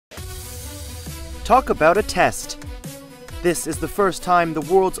Talk about a test. This is the first time the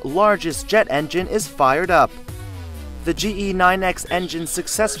world's largest jet engine is fired up. The GE9X engine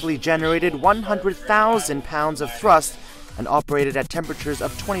successfully generated 100,000 pounds of thrust and operated at temperatures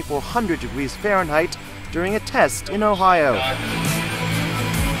of 2,400 degrees Fahrenheit during a test in Ohio.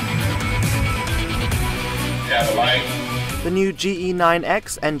 The new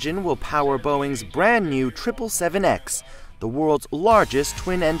GE9X engine will power Boeing's brand new 777X, the world's largest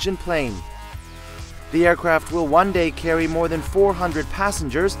twin-engine plane. The aircraft will one day carry more than 400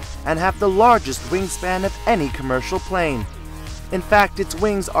 passengers and have the largest wingspan of any commercial plane. In fact, its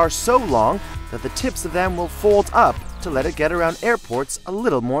wings are so long that the tips of them will fold up to let it get around airports a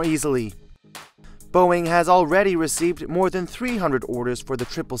little more easily. Boeing has already received more than 300 orders for the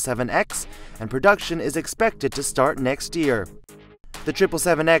 777X, and production is expected to start next year. The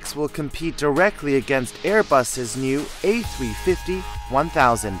 777X will compete directly against Airbus's new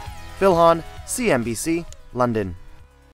A350-1000. Phil Hahn, CNBC, London.